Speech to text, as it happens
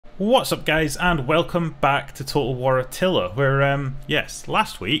What's up, guys, and welcome back to Total War Attila, where, yes,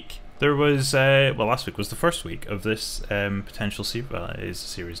 last week there was, well, last week was the first week of this potential series. Well, it is a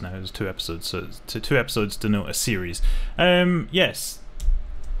series now, it's 2 episodes, so two episodes denote a series. Yes,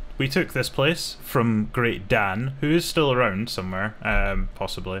 we took this place from Great Dan, who is still around somewhere,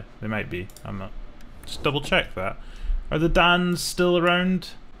 possibly. They might be, I'm not, just double check that. Are the Dans still around?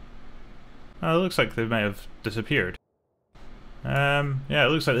 Oh, it looks like they might have disappeared. Yeah, it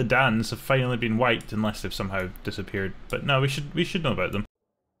looks like the Dans have finally been wiped, unless they've somehow disappeared. But no, we should know about them.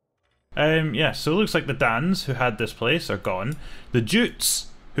 Yeah, so it looks like the Dans, who had this place, are gone. The Jutes,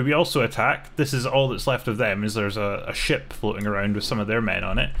 who we also attacked, this is all that's left of them, is there's a ship floating around with some of their men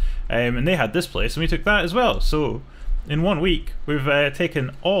on it. And they had this place, and we took that as well. So, in 1 week, we've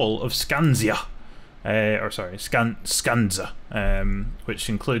taken all of Skanzia. Skanza, which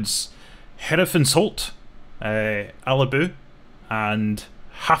includes Herefensholt, Alibu, and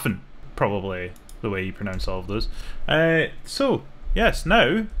Hafen, probably the way you pronounce all of those. So, yes,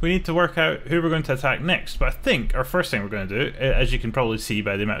 now we need to work out who we're going to attack next. But I think our first thing we're going to do, as you can probably see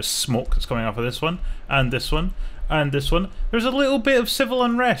by the amount of smoke that's coming off of this one, and this one, and this one, there's a little bit of civil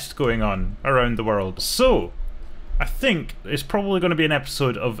unrest going on around the world. So, I think it's probably going to be an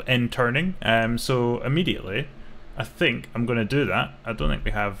episode of end turning. So, immediately, I think I'm going to do that. I don't think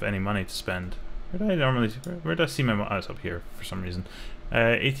we have any money to spend. Where do I see my money? Oh, it's up here for some reason.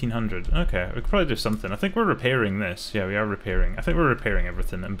 1800. Okay, we could probably do something. I think we're repairing this. Yeah, we are repairing. I think we're repairing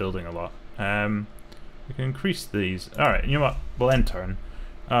everything and building a lot. We can increase these. Alright, you know what? We'll end turn.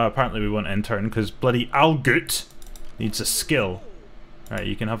 Apparently we won't end turn because bloody Algut needs a skill. Alright,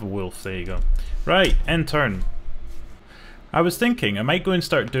 you can have a wolf. There you go. Right, end turn. I was thinking I might go and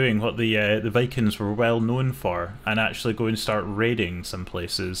start doing what the Vikings were well known for and actually go and start raiding some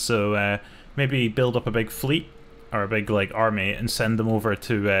places. So maybe build up a big fleet or a big like army and send them over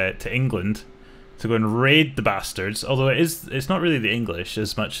to England to go and raid the bastards. Although it's not really the English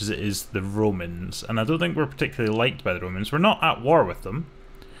as much as it is the Romans, and I don't think we're particularly liked by the Romans. We're not at war with them,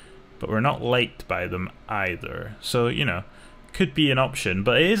 but we're not liked by them either. So you know, could be an option,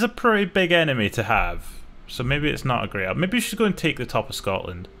 but it is a pretty big enemy to have. So maybe it's not a great option. Maybe we should go and take the top of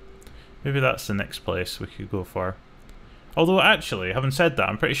Scotland. Maybe that's the next place we could go for. Although actually, having said that,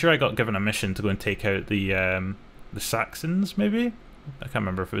 I'm pretty sure I got given a mission to go and take out the Saxons, maybe? I can't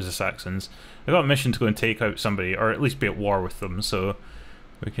remember if it was the Saxons. I got a mission to go and take out somebody, or at least be at war with them, so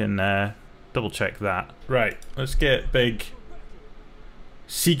we can double check that. Right, let's get big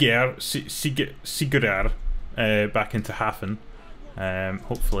Sigurd back into Hafen.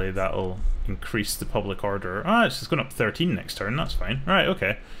 Hopefully that'll increase the public order. Ah, it's going up 13 next turn, that's fine. Right,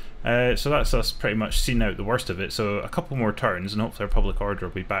 okay. So that's us pretty much seen out the worst of it, so a couple more turns and hopefully our public order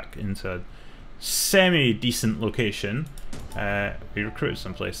will be back into a semi-decent location. We recruited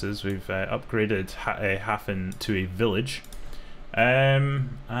some places, we've upgraded Hafen to a village,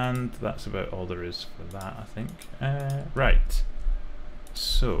 and that's about all there is for that, I think. Right,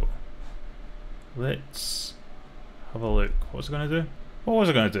 so let's have a look. What was I going to do? What was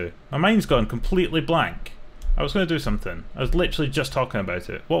I going to do? My mind's gone completely blank. I was going to do something. I was literally just talking about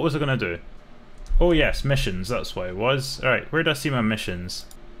it. What was I going to do? Oh yes, missions, that's what it was. Alright, where do I see my missions?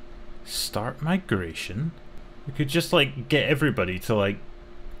 Start migration? We could just like get everybody to like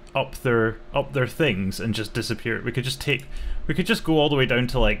up their things and just disappear. We could just go all the way down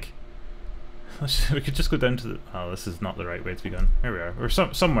to like we could just go down to the, oh, this is not the right way to be gone. Here we are. We're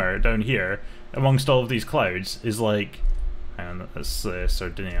somewhere down here amongst all of these clouds is like, and that's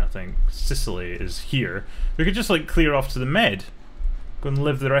Sardinia, I think. Sicily is here. We could just like clear off to the Med, go and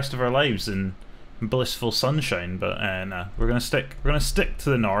live the rest of our lives in blissful sunshine. But nah, we're gonna stick to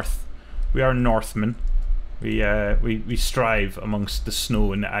the north. We are Northmen. We strive amongst the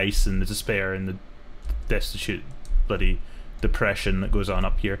snow and the ice and the despair and the destitute bloody depression that goes on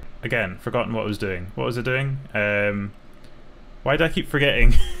up here. Again, forgotten what I was doing. What was I doing? Why do I keep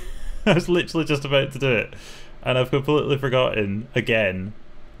forgetting? I was literally just about to do it. And I've completely forgotten, again,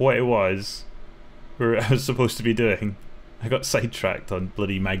 what it was I was supposed to be doing. I got sidetracked on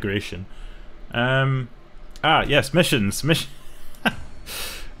bloody migration. Yes, missions.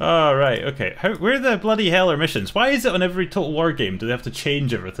 Oh, right, okay. Where the bloody hell are missions? Why is it on every Total War game do they have to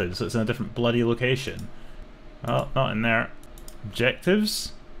change everything so it's in a different bloody location? Oh, not in there.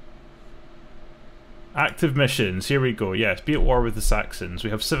 Objectives? Active missions, here we go. Yes, be at war with the Saxons. We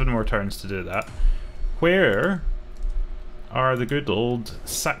have 7 more turns to do that. Where are the good old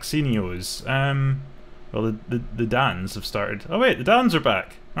Saxenios? Well, the Dans have started. Oh wait, the Dans are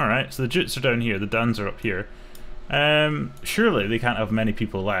back. Alright, so the Jutes are down here, the Dans are up here. Surely they can't have many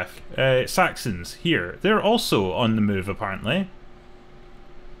people left. Saxons, here. They're also on the move, apparently.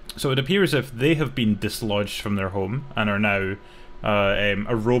 So it appears as if they have been dislodged from their home and are now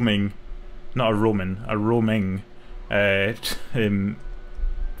a roaming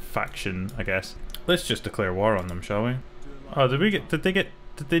faction, I guess. Let's just declare war on them, shall we? Oh, did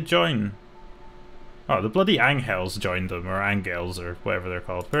they join? Oh, the bloody Angels joined them, or Angels, or whatever they're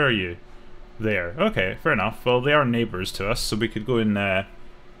called. Where are you? There. Okay, fair enough. Well, they are neighbours to us, so we could go and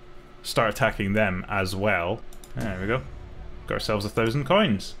start attacking them as well. There we go. Got ourselves 1,000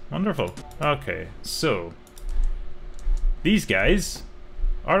 coins. Wonderful. Okay, so these guys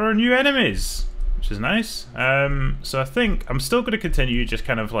are our new enemies, which is nice. So I think I'm still going to continue just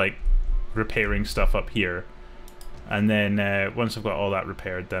kind of like repairing stuff up here, and then once I've got all that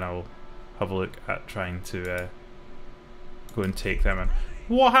repaired, then I'll have a look at trying to go and take them in.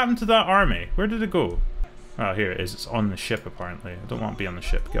 What happened to that army? Where did it go? Oh, here it is. It's on the ship, apparently. I don't want to be on the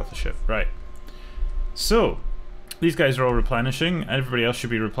ship. Get off the ship. Right. So, these guys are all replenishing. Everybody else should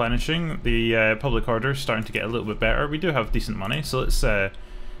be replenishing. The public order is starting to get a little bit better. We do have decent money, so let's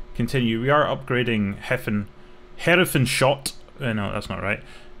continue. We are upgrading Herefenschott. No, that's not right.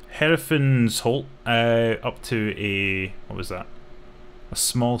 Herefensholt up to a... what was that? A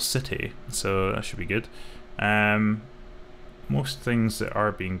small city. So that should be good. Most things that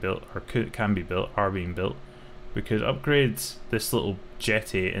are being built, or can be built, are being built. We could upgrade this little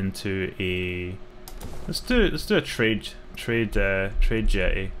jetty into a... Let's do a trade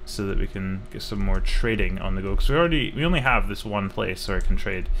jetty so that we can get some more trading on the go. Because we only have this one place where I can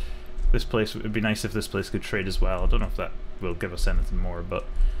trade. This place, it would be nice if this place could trade as well. I don't know if that will give us anything more, but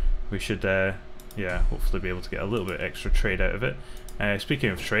we should yeah, hopefully be able to get a little bit extra trade out of it. Speaking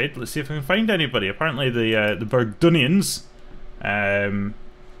of trade, let's see if we can find anybody. Apparently the Burgundians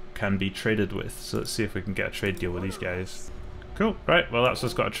can be traded with, so let's see if we can get a trade deal with these guys. Cool, right, well that's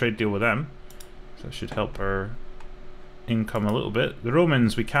just got a trade deal with them, so that should help our income a little bit. The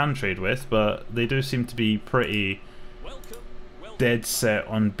Romans we can trade with, but they do seem to be pretty dead set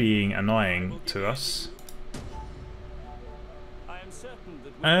on being annoying to us.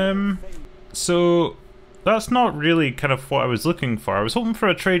 So that's not really kind of what I was looking for. I was hoping for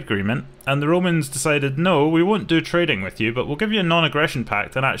a trade agreement, and the Romans decided, no, we won't do trading with you, but we'll give you a non-aggression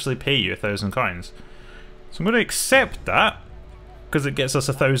pact and actually pay you 1,000 coins. So I'm going to accept that, because it gets us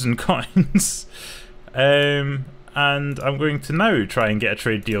 1,000 coins. And I'm going to now try and get a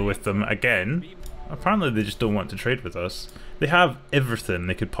trade deal with them again. Apparently they just don't want to trade with us. They have everything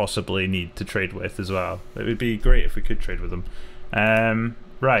they could possibly need to trade with as well. It would be great if we could trade with them.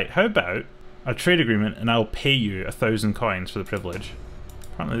 Right, how about a trade agreement and I'll pay you 1,000 coins for the privilege.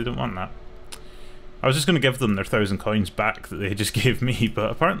 Apparently they don't want that. I was just going to give them their 1,000 coins back that they just gave me,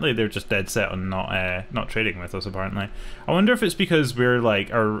 but apparently they're just dead set on not trading with us, apparently. I wonder if it's because we're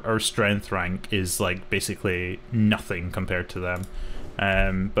like, our strength rank is like basically nothing compared to them.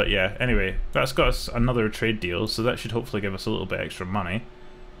 But yeah, anyway, that's got us another trade deal, so that should hopefully give us a little bit extra money.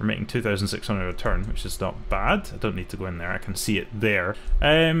 We're making 2,600 a turn, which is not bad. I don't need to go in there, I can see it there.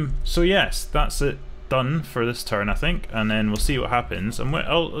 So yes, that's it done for this turn, I think, and then we'll see what happens. And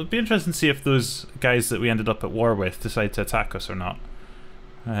it'll be interesting to see if those guys that we ended up at war with decide to attack us or not.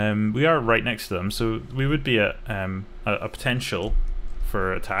 We are right next to them, so we would be at a potential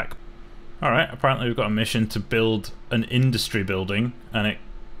for attack. Alright, apparently we've got a mission to build an industry building, and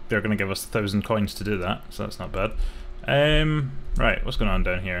they're going to give us 1,000 coins to do that, so that's not bad. Right, what's going on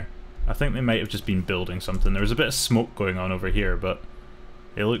down here? I think they might have just been building something. There was a bit of smoke going on over here, but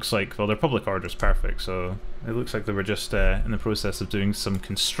it looks like, well, their public order's perfect, so it looks like they were just in the process of doing some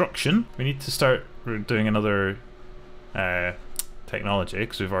construction. We need to start doing another technology,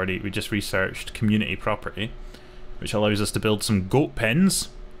 because we just researched community property, which allows us to build some goat pens,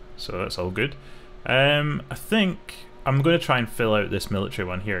 so that's all good. I think I'm going to try and fill out this military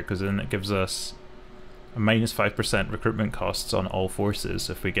one here, because then it gives us a -5% recruitment costs on all forces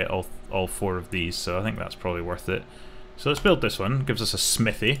if we get all 4 of these, so I think that's probably worth it. So let's build this one. Gives us a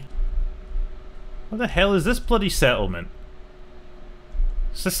smithy. What the hell is this bloody settlement?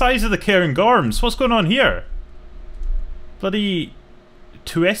 It's the size of the Cairngorms. What's going on here? Bloody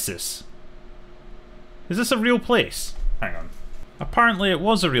Tuesis. Is this a real place? Hang on. Apparently it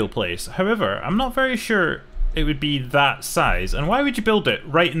was a real place. However, I'm not very sure it would be that size. And why would you build it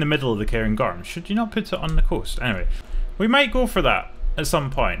right in the middle of the Cairngorms? Should you not put it on the coast? Anyway, we might go for that at some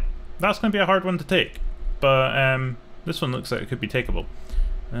point. That's going to be a hard one to take. But this one looks like it could be takeable.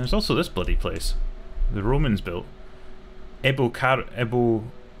 And there's also this bloody place. The Romans built. Eboracum.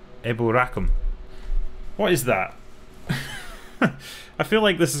 What is that? I feel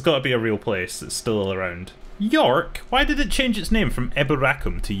like this has got to be a real place that's still around. York? Why did it change its name from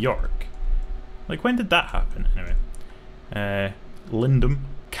Eboracum to York? Like, when did that happen? Anyway. Lindum.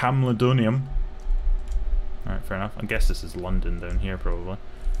 Camledonium. Alright, fair enough. I guess this is London down here, probably.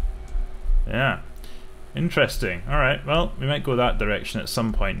 Yeah. Interesting. Alright, well, we might go that direction at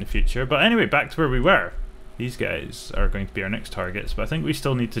some point in the future. But anyway, back to where we were. These guys are going to be our next targets, but I think we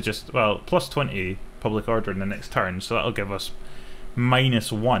still need to just, well, plus 20 public order in the next turn, so that'll give us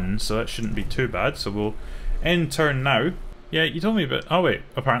 -1, so that shouldn't be too bad. So we'll end turn now. Yeah, you told me about... Oh wait,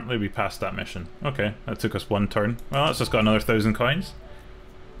 apparently we passed that mission. Okay, that took us 1 turn. Well, that's just got another 1,000 coins.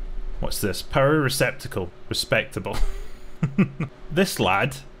 What's this? Power receptacle. Respectable. This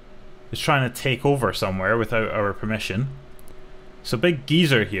lad is trying to take over somewhere without our permission. So Big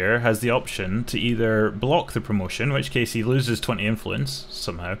Geezer here has the option to either block the promotion, in which case he loses 20 influence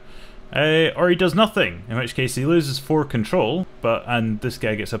somehow, or he does nothing, in which case he loses 4 control, and this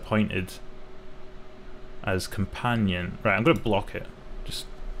guy gets appointed as companion. Right, I'm going to block it. Just,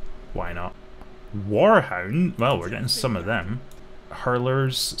 why not? Warhound? Well, we're getting some of them.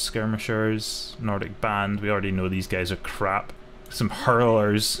 Hurlers, Skirmishers, Nordic Band. We already know these guys are crap. Some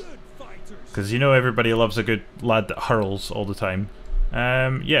Hurlers. Because you know everybody loves a good lad that hurls all the time.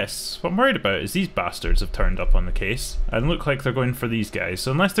 Yes, what I'm worried about is these bastards have turned up on the case and look like they're going for these guys.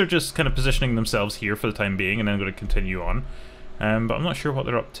 So unless they're just kind of positioning themselves here for the time being and then going to continue on. But I'm not sure what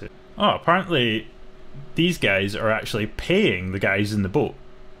they're up to. Oh, apparently these guys are actually paying the guys in the boat.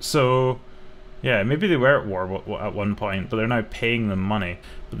 So, yeah, maybe they were at war at one point, but they're now paying them money.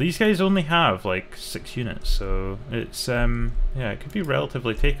 But these guys only have like 6 units, so it's, yeah, it could be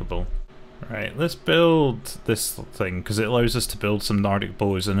relatively takeable. Right, let's build this thing, because it allows us to build some Nordic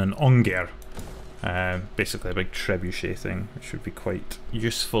bows and an Onger. Basically a big trebuchet thing, which would be quite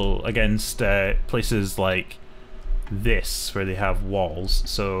useful against places like this, where they have walls.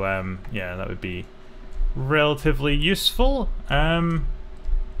 So, yeah, that would be relatively useful. Yeah,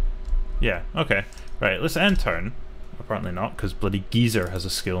 okay. Right, let's end turn. Apparently not, because bloody Geezer has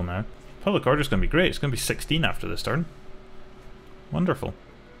a skill now. Public order's going to be great. It's going to be 16 after this turn. Wonderful.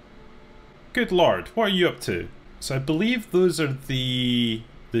 Good lord, what are you up to? So I believe those are the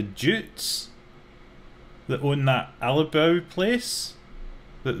Jutes that own that Alibau place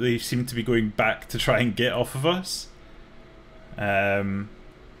that they seem to be going back to try and get off of us.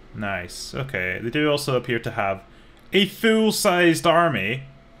 Nice, okay. They do also appear to have a full-sized army.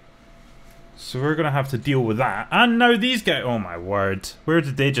 So we're going to have to deal with that. And now these guys... Oh my word. Where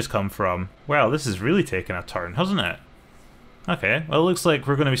did they just come from? Well, this is really taking a turn, hasn't it? Okay, well it looks like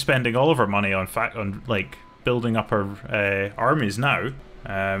we're going to be spending all of our money on like building up our armies now.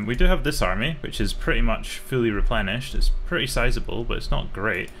 We do have this army, which is pretty much fully replenished. It's pretty sizable, but it's not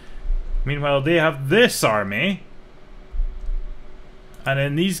great. Meanwhile, they have this army, and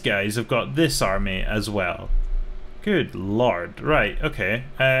then these guys have got this army as well. Good lord. Right, okay.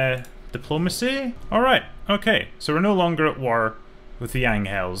 Diplomacy? Alright, okay. So we're no longer at war with the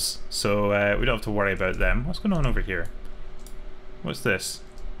Yanghels, so we don't have to worry about them. What's going on over here? What's this?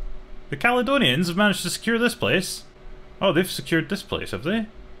 The Caledonians have managed to secure this place. Oh, they've secured this place, have they?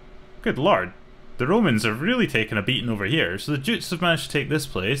 Good lord. The Romans have really taken a beating over here. So the Jutes have managed to take this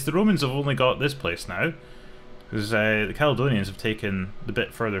place. The Romans have only got this place now. Because the Caledonians have taken the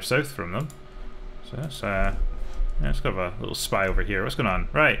bit further south from them. So that's, yeah, let's go have a little spy over here. What's going on?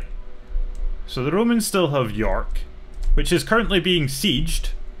 Right. So the Romans still have York, which is currently being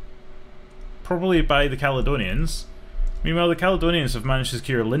sieged. Probably by the Caledonians. Meanwhile, the Caledonians have managed to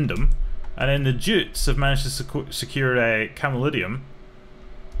secure Lindum, and then the Jutes have managed to secure Camelidium.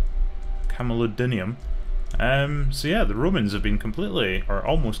 So yeah, the Romans have been completely, or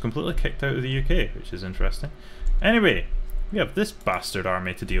almost completely, kicked out of the UK, which is interesting. Anyway, we have this bastard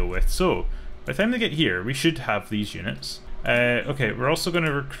army to deal with, so by the time they get here, we should have these units. Okay, we're also going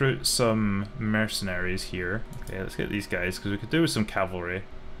to recruit some mercenaries here. Okay, let's get these guys, because we could do with some cavalry.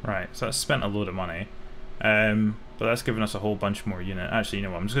 Right, so that's spent a load of money. But that's given us a whole bunch more unit. Actually, you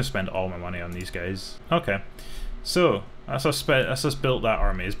know what, I'm just going to spend all my money on these guys. Okay, so that's us built that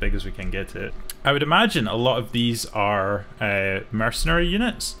army as big as we can get it. I would imagine a lot of these are mercenary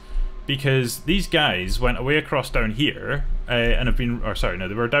units, because these guys went away across down here and have been, or sorry, no,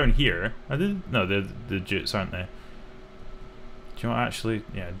 they were down here. No, they're the Jutes, aren't they? Do you know what, actually,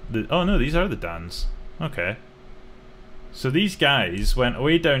 yeah. Oh no, these are the Dans. Okay. So these guys went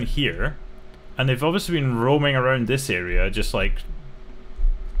away down here, and they've obviously been roaming around this area, just like...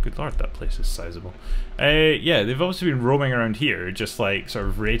 Good lord, that place is sizable. Yeah, they've obviously been roaming around here, just like sort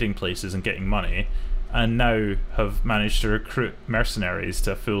of raiding places and getting money, and now have managed to recruit mercenaries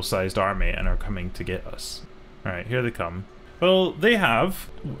to a full-sized army and are coming to get us. Alright, here they come. Well, they have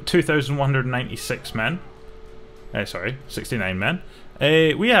 2,196 men. Sorry, 69 men.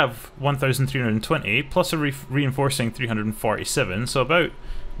 We have 1,320, plus a reinforcing 347, so about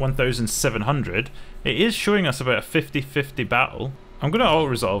 1,700. It is showing us about a 50-50 battle. I'm going to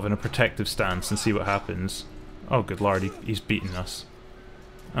auto-resolve in a protective stance and see what happens. Oh, good lord, he's beating us.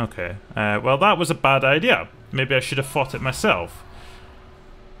 Okay, well that was a bad idea. Maybe I should have fought it myself.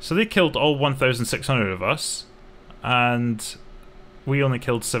 So they killed all 1,600 of us, and we only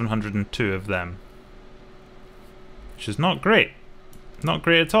killed 702 of them. Which is not great. Not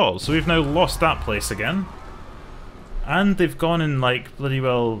great at all. So we've now lost that place again. And they've gone and like bloody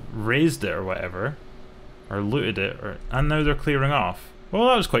well raised it or whatever. Or looted it, and now they're clearing off. Well,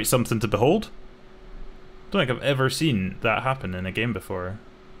 that was quite something to behold. Don't think I've ever seen that happen in a game before.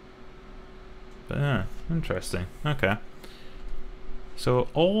 But yeah, interesting. Okay. So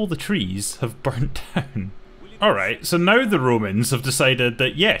all the trees have burnt down. Alright, so now the Romans have decided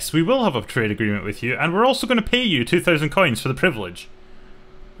that yes, we will have a trade agreement with you, and we're also going to pay you 2,000 coins for the privilege.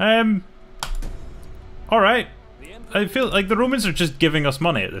 Alright. I feel like the Romans are just giving us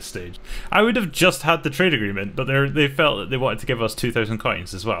money at this stage. I would have just had the trade agreement, but they felt that they wanted to give us 2,000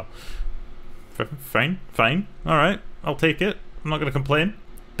 coins as well. Fine, fine, alright, I'll take it. I'm not going to complain.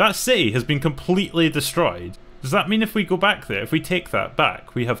 That city has been completely destroyed. Does that mean if we go back there, if we take that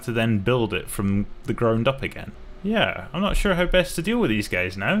back, we have to then build it from the ground up again? Yeah, I'm not sure how best to deal with these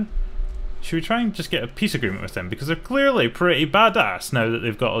guys now. Should we try and just get a peace agreement with them? Because they're clearly pretty badass now that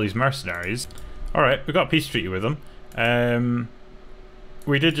they've got all these mercenaries. Alright, we got a peace treaty with them.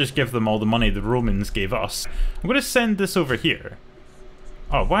 We did just give them all the money the Romans gave us. I'm going to send this over here.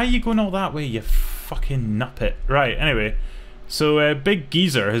 Oh, why are you going all that way, you fucking nuppet? Right, anyway. So, Big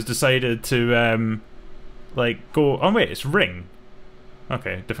Geezer has decided to, like, go... Oh, wait, it's Ring.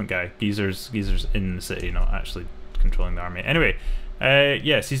 Okay, different guy. Geezer's in the city, not actually controlling the army. Anyway,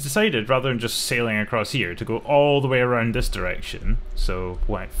 yes, he's decided, rather than just sailing across here, to go all the way around this direction. So,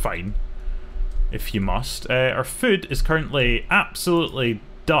 well, fine. If you must. Our food is currently absolutely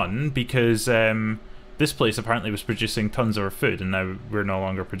done because this place apparently was producing tons of our food and now we're no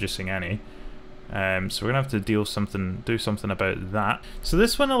longer producing any. So we're going to have to do something about that. So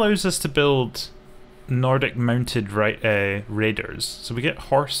this one allows us to build Nordic mounted raiders. So we get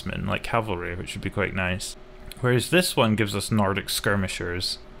horsemen, like cavalry, which would be quite nice. Whereas this one gives us Nordic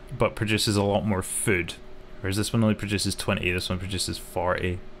skirmishers, but produces a lot more food. Whereas this one only produces 20, this one produces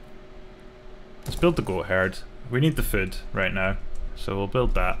 40. Let's build the goat herd. We need the food right now, so we'll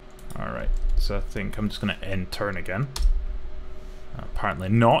build that. Alright, so I think I'm just going to end turn again. Apparently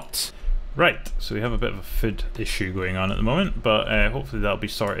not. Right, so we have a bit of a food issue going on at the moment, but hopefully that'll be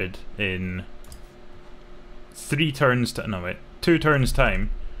sorted in 2 turns time.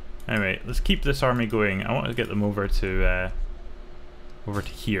 Anyway, let's keep this army going. I want to get them over to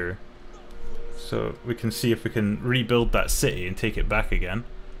here, so we can see if we can rebuild that city and take it back again.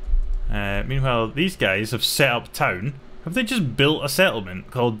 Meanwhile, these guys have set up town. Have they just built a settlement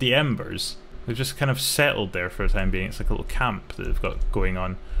called the Embers? They've just kind of settled there for the time being. It's like a little camp that they've got going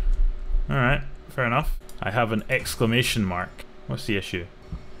on. Alright, fair enough. I have an exclamation mark. What's the issue?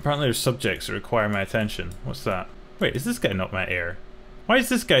 Apparently there's subjects that require my attention. What's that? Wait, is this guy not my heir? Why is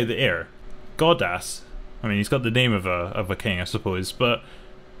this guy the heir? Godass. I mean, he's got the name of a king, I suppose, but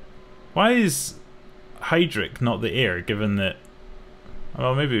why is Heydrich not the heir, given that...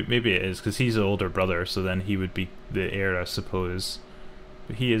 Well, maybe it is, because he's the older brother, so then he would be the heir, I suppose.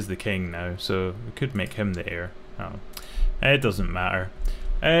 But he is the king now, so we could make him the heir. Oh. It doesn't matter.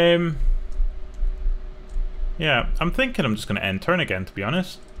 Yeah, I'm thinking I'm just going to end turn again, to be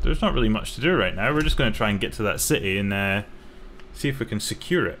honest. There's not really much to do right now. We're just going to try and get to that city and see if we can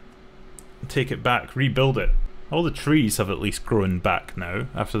secure it. Take it back, rebuild it. All the trees have at least grown back now,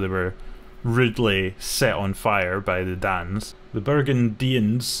 after they were rudely set on fire by the Danes. The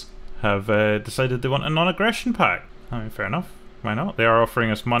Burgundians have decided they want a non-aggression pact. I mean, fair enough. Why not? They are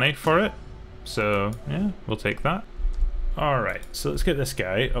offering us money for it. So, yeah, we'll take that. Alright, so let's get this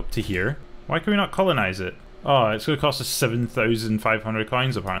guy up to here. Why can we not colonize it? Oh, it's going to cost us 7,500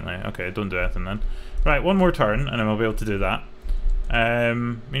 coins, apparently. Okay, don't do anything then. Right, one more turn, and then we'll be able to do that.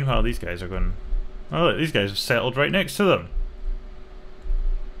 Meanwhile, these guys are going... Oh, look, these guys have settled right next to them.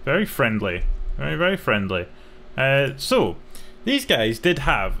 Very friendly. Very, very friendly. So, these guys did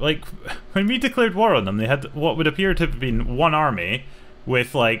have, like, when we declared war on them, they had what would appear to have been one army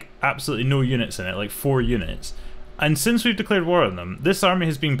with, like, absolutely no units in it, like 4 units. And since we've declared war on them, this army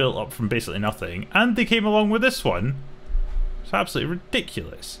has been built up from basically nothing, and they came along with this one. It's absolutely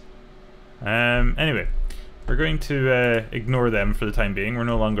ridiculous. Anyway, we're going to ignore them for the time being. We're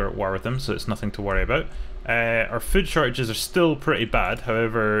no longer at war with them, so it's nothing to worry about. Our food shortages are still pretty bad,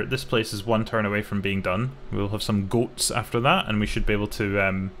 however, this place is 1 turn away from being done. We'll have some goats after that, and we should be able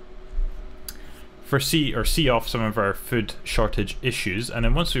to see off some of our food shortage issues, and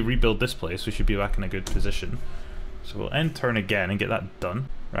then once we rebuild this place, we should be back in a good position. So we'll end turn again and get that done.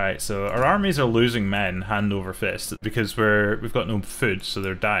 Right, so our armies are losing men hand over fist because we've got no food, so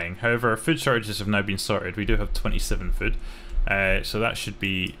they're dying. However, our food shortages have now been sorted. We do have 27 food, so that should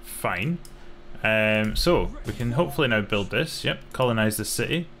be fine. So we can hopefully now build this. Yep, colonize this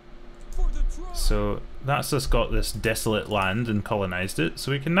city. So that's us got this desolate land and colonized it.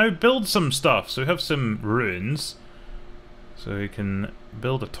 So we can now build some stuff. So we have some ruins. So we can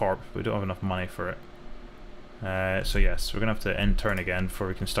build a torp, but we don't have enough money for it. So yes, we're going to have to end turn again before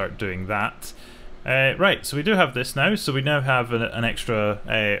we can start doing that. Right, so we do have this now, so we now have an extra,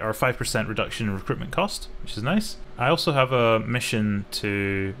 or 5% reduction in recruitment cost, which is nice. I also have a mission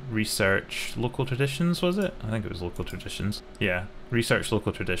to research local traditions, was it? I think it was local traditions. Yeah, research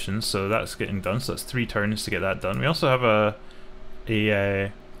local traditions, so that's getting done, so that's 3 turns to get that done. We also have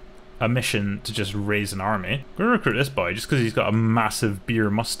a mission to just raise an army. I'm going to recruit this boy just because he's got a massive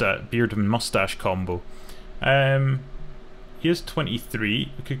beard and mustache combo. He is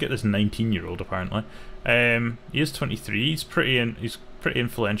 23. We could get this 19-year-old apparently. He is 23. He's pretty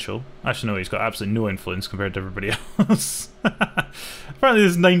influential. Actually, no, he's got absolutely no influence compared to everybody else. Apparently,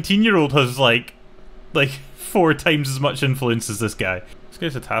 this 19-year-old has like 4 times as much influence as this guy. This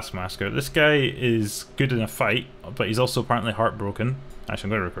guy's a taskmaster. This guy is good in a fight, but he's also apparently heartbroken. Actually, I'm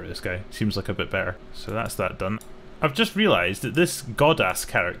going to recruit this guy. Seems like a bit better. So that's that done. I've just realised that this godass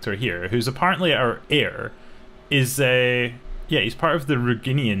character here, who's apparently our heir, is yeah, he's part of the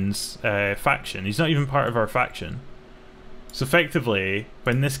Ruginians faction. He's not even part of our faction. So effectively,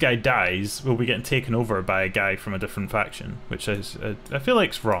 when this guy dies, we'll be getting taken over by a guy from a different faction, which is I feel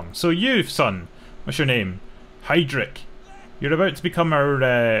like it's wrong. So you, son, what's your name? Hydric. You're about to become our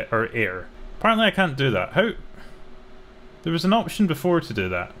heir. Apparently, I can't do that. How? There was an option before to do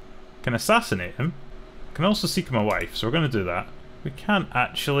that. Can assassinate him. Can also seek him a wife. So we're going to do that. We can't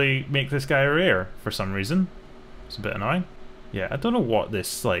actually make this guy our heir for some reason. It's a bit annoying. Yeah, I don't know what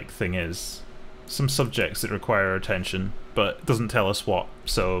this thing is. Some subjects that require our attention, but it doesn't tell us what,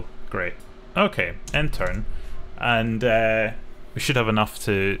 so great. Okay, end turn. And we should have enough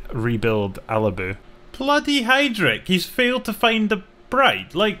to rebuild Alibu. Bloody Hydric, he's failed to find a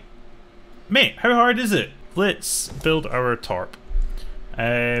bride. Like, mate, how hard is it? Let's build our torp.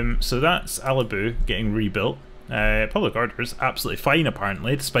 So that's Alibu getting rebuilt. Public order is absolutely fine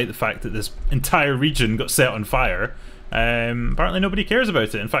apparently, despite the fact that this entire region got set on fire. Apparently nobody cares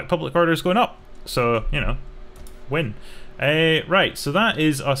about it. In fact, public order is going up. So, you know, win. Right, so that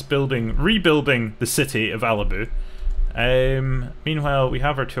is us rebuilding the city of Alibu. Meanwhile, we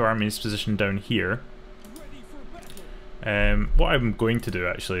have our 2 armies positioned down here. What I'm going to do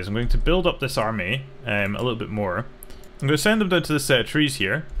actually is I'm going to build up this army a little bit more. I'm going to send them down to this set of trees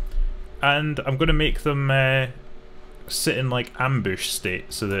here, and I'm going to make them sit in like ambush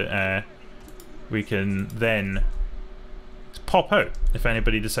state so that we can then pop out if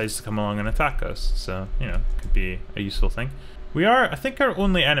anybody decides to come along and attack us. So, you know, could be a useful thing. I think our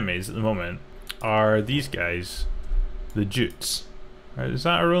only enemies at the moment are these guys, the Jutes. Right, is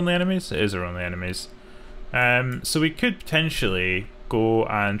that our only enemies? It is our only enemies. So we could potentially go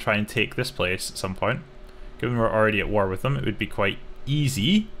and try and take this place at some point. Given we're already at war with them, it would be quite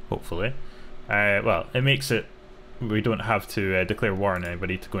easy, hopefully. Well, it makes it we don't have to declare war on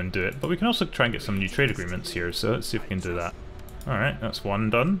anybody to go and do it, but we can also try and get some new trade agreements here, so let's see if we can do that. Alright, that's one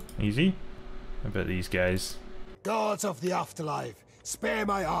done. Easy. How about these guys? Gods of the afterlife, spare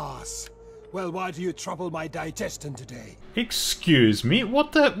my arse. Well, why do you trouble my digestion today? Excuse me?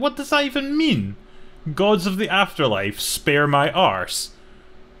 What does that even mean? Gods of the afterlife, spare my arse.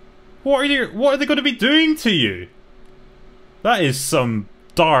 What are they going to be doing to you? That is some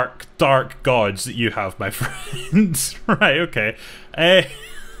dark gods that you have, my friends. Right, okay.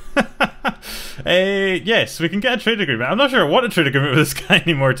 Yes, we can get a trade agreement. I'm not sure I want a trade agreement with this guy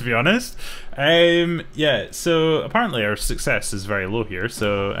anymore, to be honest. Yeah, so apparently our success is very low here,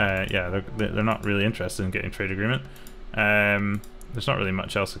 so yeah, they're not really interested in getting a trade agreement. There's not really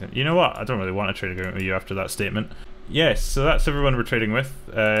much else I can... You know what? I don't really want a trade agreement with you after that statement. Yes, so that's everyone we're trading with.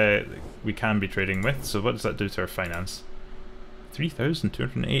 We can be trading with, so what does that do to our finance?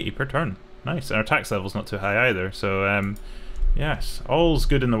 3,280 per turn. Nice, and our tax level's not too high either, so yes, all's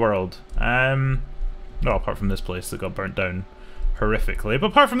good in the world. No, apart from this place that got burnt down horrifically, but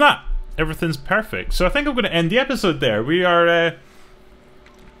apart from that, everything's perfect. So I think I'm going to end the episode there. We are,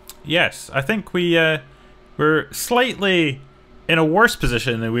 yes, I think we're slightly in a worse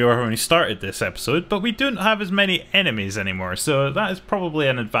position than we were when we started this episode, but we don't have as many enemies anymore, so that is probably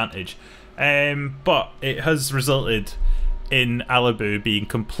an advantage. But it has resulted in Alibu being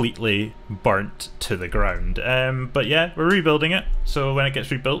completely burnt to the ground. But yeah, we're rebuilding it, so when it gets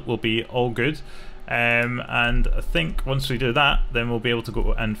rebuilt we'll be all good. And I think once we do that, then we'll be able to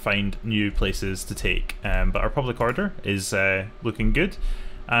go and find new places to take. But our public order is looking good,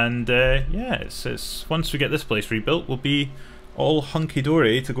 and yeah, it's once we get this place rebuilt, we'll be all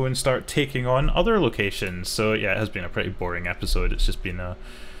hunky-dory to go and start taking on other locations. So yeah, it has been a pretty boring episode. It's just been a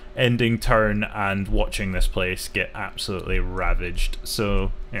ending turn and watching this place get absolutely ravaged.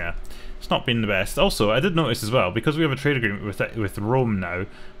 So yeah, it's not been the best. Also, I did notice as well, because we have a trade agreement with Rome now,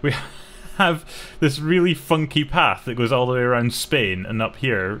 we have this really funky path that goes all the way around Spain, and up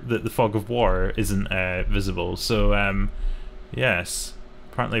here that the fog of war isn't visible. So yes,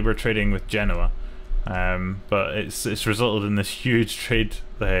 apparently we're trading with Genoa. But it's resulted in this huge trade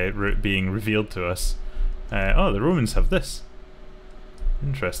route being revealed to us. Oh, the Romans have this.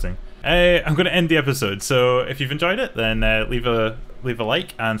 Interesting. I'm going to end the episode, so if you've enjoyed it, then leave a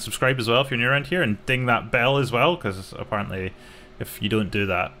like and subscribe as well if you're new around here, and ding that bell as well, because apparently if you don't do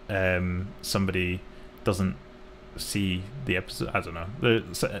that, somebody doesn't see the episode. I don't know.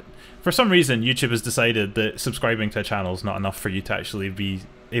 For some reason, YouTube has decided that subscribing to a channel is not enough for you to actually be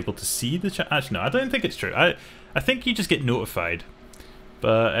able to see the channel. Actually, no, I don't think it's true. I think you just get notified.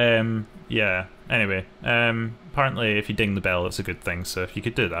 But yeah. Anyway, apparently if you ding the bell, it's a good thing. So if you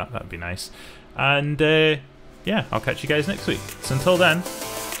could do that, that'd be nice. And yeah, I'll catch you guys next week. So until then,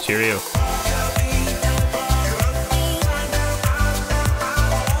 cheerio.